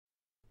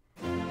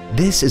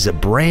This is a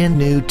brand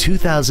new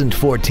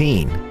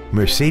 2014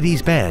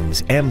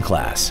 Mercedes-Benz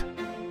M-Class.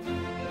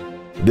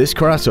 This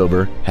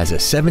crossover has a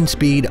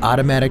 7-speed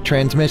automatic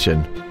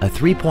transmission, a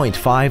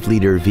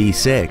 3.5-liter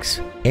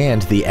V6,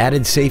 and the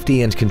added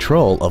safety and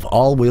control of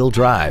all-wheel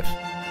drive.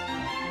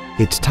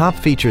 Its top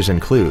features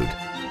include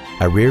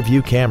a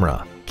rear-view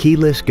camera,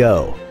 keyless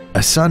go, a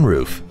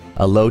sunroof,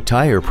 a low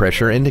tire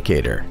pressure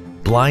indicator,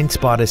 blind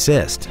spot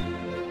assist,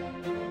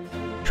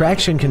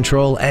 traction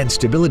control and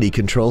stability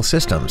control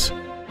systems,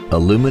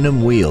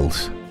 aluminum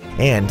wheels,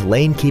 and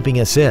lane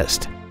keeping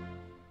assist.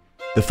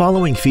 The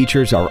following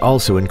features are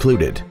also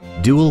included: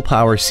 dual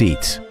power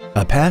seats,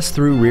 a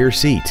pass-through rear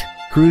seat,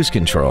 cruise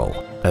control,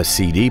 a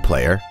CD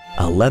player,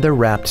 a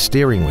leather-wrapped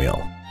steering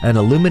wheel, an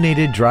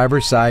illuminated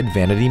driver's side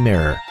vanity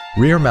mirror,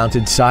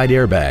 rear-mounted side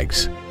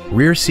airbags,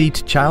 rear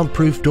seat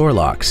child-proof door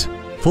locks,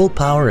 full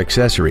power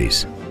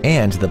accessories,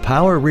 and the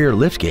power rear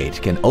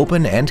liftgate can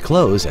open and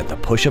close at the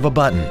push of a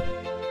button.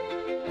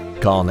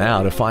 Call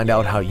now to find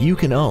out how you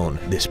can own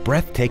this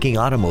breathtaking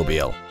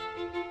automobile.